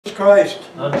Christ.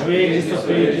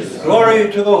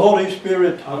 Glory to the Holy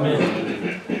Spirit.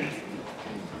 Amen.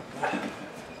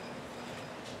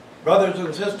 Brothers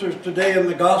and sisters, today in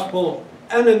the Gospel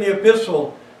and in the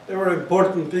Epistle, there were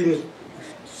important things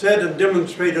said and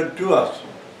demonstrated to us.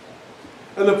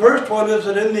 And the first one is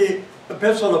that in the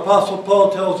Epistle, Apostle Paul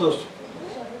tells us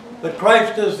that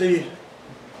Christ is the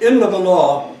end of the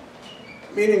law,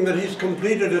 meaning that he's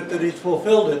completed it, that he's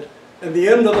fulfilled it. And the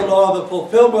end of the law, the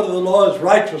fulfillment of the law is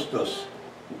righteousness.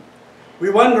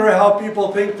 We wonder how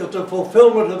people think that the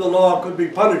fulfillment of the law could be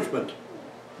punishment.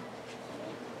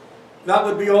 That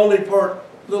would be only for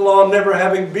the law never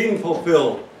having been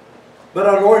fulfilled. But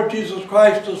our Lord Jesus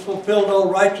Christ has fulfilled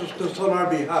all righteousness on our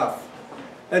behalf.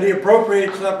 And he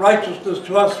appropriates that righteousness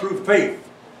to us through faith.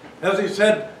 As he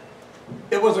said,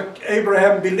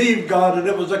 Abraham believed God, and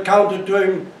it was accounted to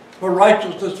him for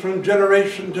righteousness from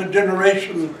generation to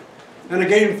generation. And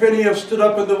again Phineas stood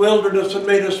up in the wilderness and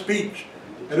made a speech,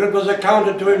 and it was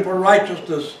accounted to him for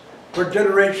righteousness for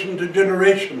generation to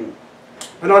generation.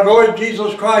 And our Lord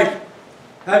Jesus Christ,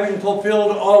 having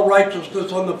fulfilled all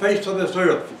righteousness on the face of this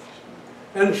earth,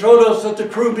 and showed us that the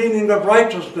true meaning of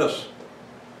righteousness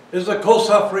is the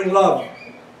co-suffering love,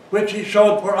 which he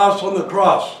showed for us on the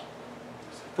cross.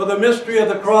 For the mystery of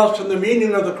the cross and the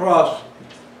meaning of the cross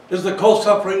is the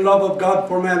co-suffering love of God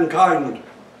for mankind.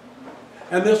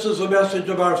 And this is the message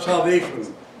of our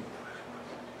salvation.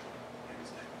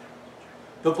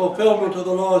 The fulfillment of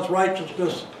the law is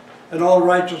righteousness, and all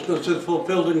righteousness is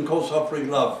fulfilled in co-suffering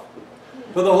love.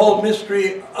 For the whole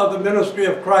mystery of the ministry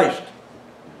of Christ,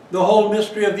 the whole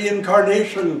mystery of the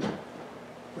incarnation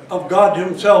of God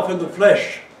himself in the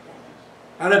flesh,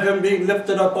 and of him being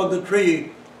lifted up on the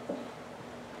tree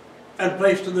and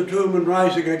placed in the tomb and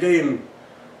rising again,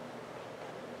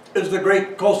 is the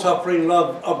great co-suffering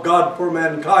love of God for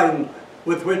mankind,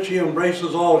 with which he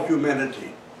embraces all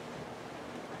humanity.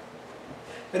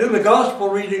 And in the gospel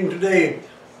reading today,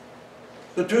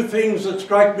 the two things that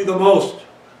strike me the most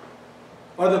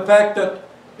are the fact that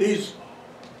these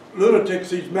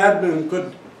lunatics, these madmen,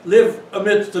 could live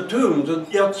amidst the tombs and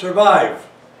yet survive.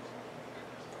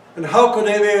 And how could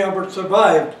they ever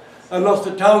survive unless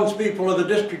the townspeople or the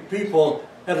district people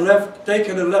had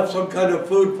taken and left some kind of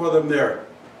food for them there?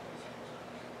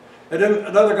 And in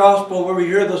another gospel where we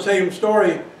hear the same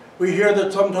story, we hear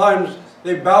that sometimes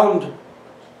they bound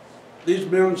these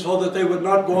men so that they would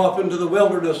not go off into the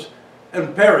wilderness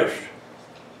and perish.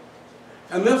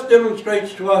 And this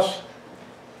demonstrates to us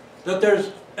that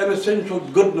there's an essential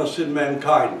goodness in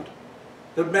mankind.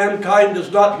 That mankind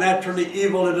is not naturally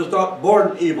evil, it is not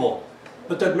born evil,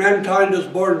 but that mankind is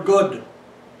born good.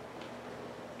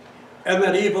 And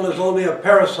that evil is only a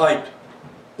parasite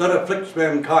that afflicts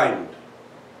mankind.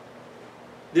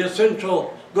 The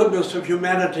essential goodness of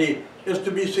humanity is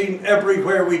to be seen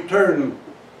everywhere we turn,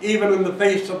 even in the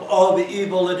face of all the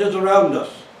evil that is around us.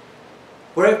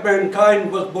 For if mankind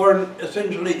was born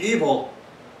essentially evil,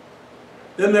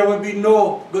 then there would be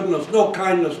no goodness, no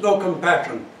kindness, no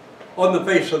compassion on the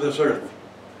face of this earth.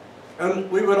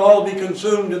 And we would all be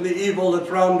consumed in the evil that's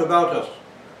round about us.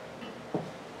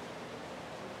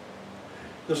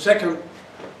 The second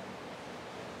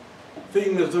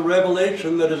thing is the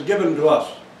revelation that is given to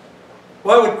us.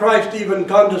 Why would Christ even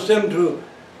condescend to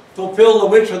fulfill the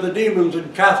wish of the demons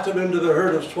and cast them into the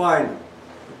herd of swine?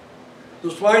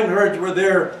 The swineherds were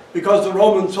there because the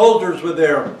Roman soldiers were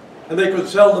there, and they could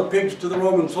sell the pigs to the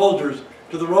Roman soldiers,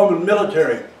 to the Roman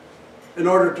military, in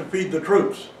order to feed the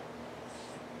troops.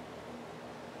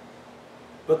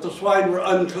 But the swine were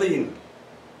unclean,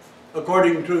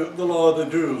 according to the law of the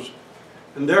Jews.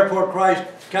 And therefore Christ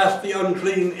cast the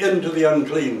unclean into the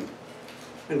unclean,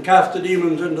 and cast the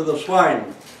demons into the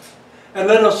swine. And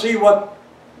let us see what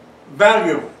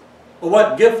value or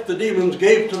what gift the demons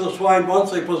gave to the swine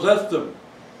once they possessed them.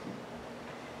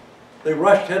 They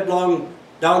rushed headlong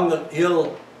down the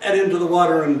hill and into the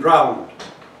water and drowned.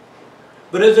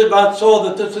 But is it not so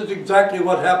that this is exactly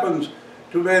what happens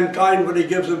to mankind when he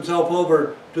gives himself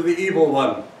over to the evil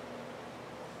one?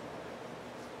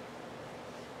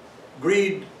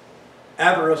 Greed,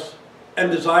 avarice,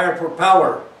 and desire for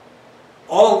power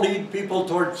all lead people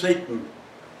toward Satan.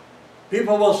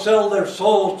 People will sell their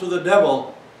souls to the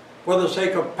devil for the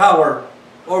sake of power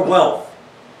or wealth.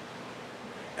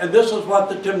 And this is what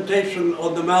the temptation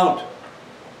on the Mount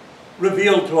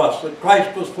revealed to us, that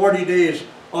Christ was 40 days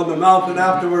on the Mount, and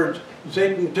afterwards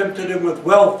Satan tempted him with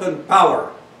wealth and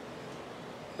power,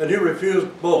 and he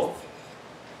refused both.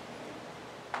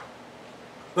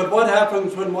 But what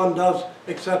happens when one does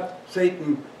accept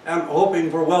Satan and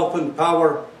hoping for wealth and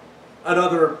power and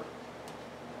other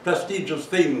prestigious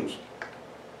things?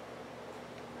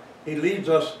 He leads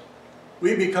us.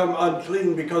 We become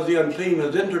unclean because the unclean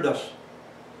has entered us.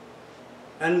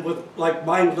 And like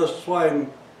mindless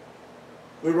swine,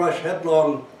 we rush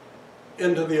headlong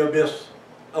into the abyss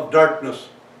of darkness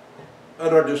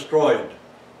and are destroyed.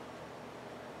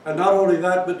 And not only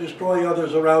that, but destroy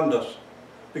others around us.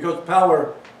 Because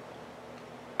power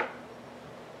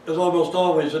is almost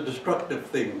always a destructive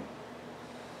thing.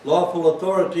 Lawful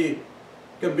authority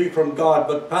can be from God,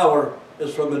 but power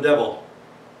is from the devil.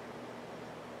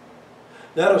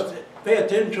 Let us pay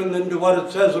attention then to what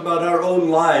it says about our own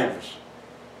lives.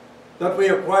 That we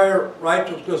acquire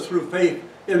righteousness through faith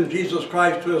in Jesus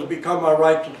Christ, who has become our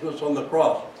righteousness on the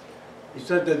cross. He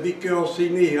said that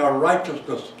Vikio our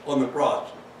righteousness on the cross.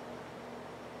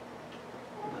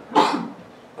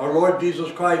 Our Lord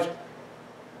Jesus Christ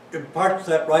imparts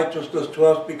that righteousness to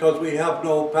us because we have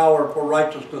no power for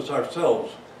righteousness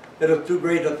ourselves. It is too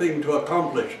great a thing to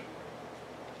accomplish.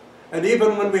 And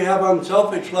even when we have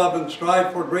unselfish love and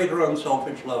strive for greater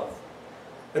unselfish love,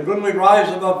 and when we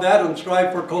rise above that and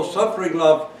strive for co-suffering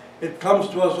love, it comes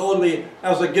to us only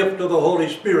as a gift of the Holy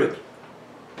Spirit.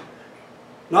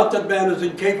 Not that man is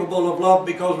incapable of love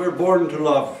because we're born to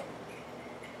love.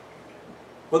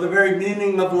 For the very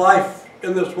meaning of life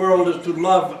in this world is to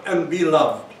love and be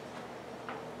loved.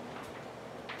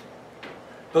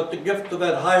 But the gift of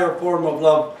that higher form of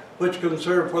love, which can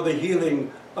serve for the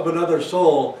healing of another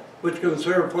soul, which can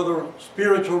serve for the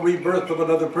spiritual rebirth of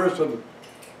another person,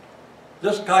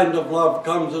 this kind of love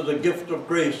comes as a gift of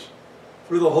grace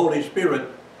through the Holy Spirit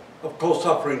of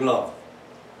co-suffering love.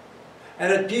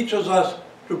 And it teaches us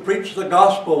to preach the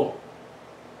gospel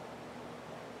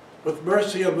with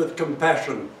mercy and with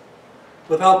compassion,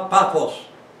 without pathos,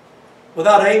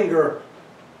 without anger,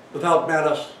 without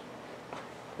malice,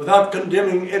 without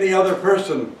condemning any other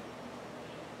person.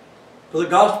 For the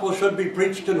gospel should be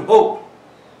preached in hope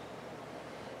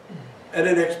and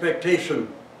in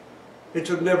expectation. It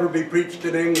should never be preached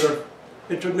in anger.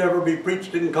 It should never be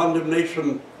preached in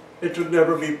condemnation. It should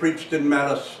never be preached in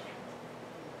malice.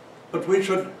 But we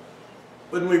should,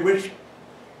 when we wish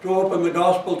to open the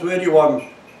gospel to anyone,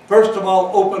 first of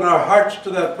all, open our hearts to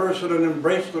that person and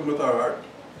embrace them with our heart.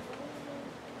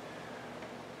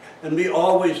 And be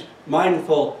always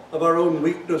mindful of our own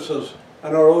weaknesses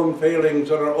and our own failings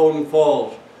and our own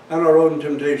falls and our own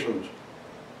temptations,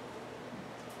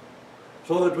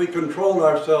 so that we control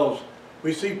ourselves.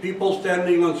 We see people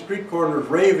standing on street corners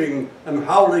raving and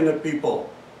howling at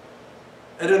people.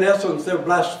 And in essence, they're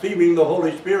blaspheming the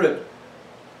Holy Spirit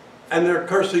and they're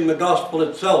cursing the gospel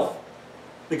itself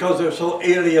because they're so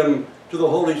alien to the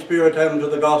Holy Spirit and to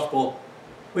the gospel,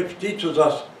 which teaches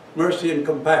us mercy and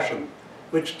compassion,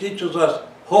 which teaches us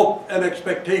hope and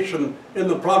expectation in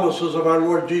the promises of our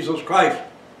Lord Jesus Christ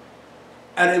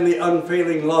and in the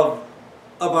unfailing love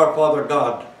of our Father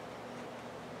God.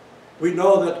 We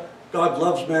know that God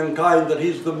loves mankind, that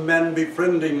He's the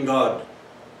man-befriending God.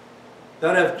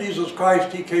 That as Jesus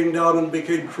Christ, He came down and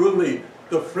became truly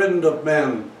the friend of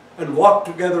man and walked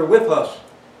together with us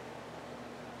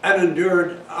and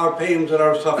endured our pains and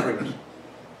our sufferings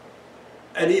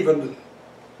and even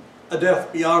a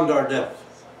death beyond our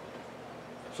death,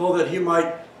 so that He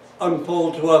might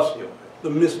unfold to us the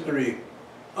mystery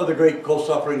of the great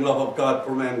co-suffering love of God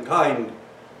for mankind,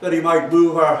 that He might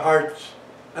move our hearts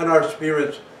and our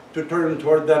spirits to turn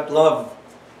toward that love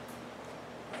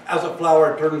as a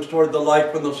flower turns toward the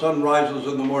light when the sun rises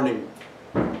in the morning.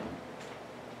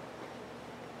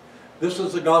 This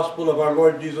is the gospel of our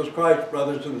Lord Jesus Christ,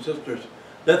 brothers and sisters.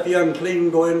 Let the unclean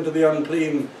go into the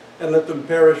unclean, and let them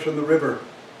perish in the river.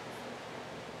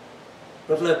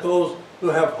 But let those who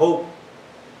have hope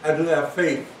and who have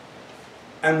faith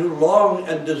and who long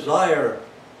and desire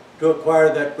to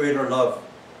acquire that greater love,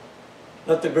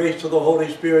 let the grace of the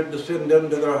Holy Spirit descend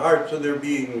into their hearts and their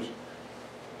beings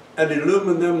and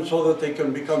illumine them so that they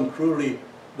can become truly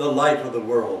the light of the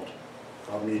world.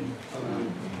 Amen.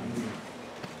 Amen.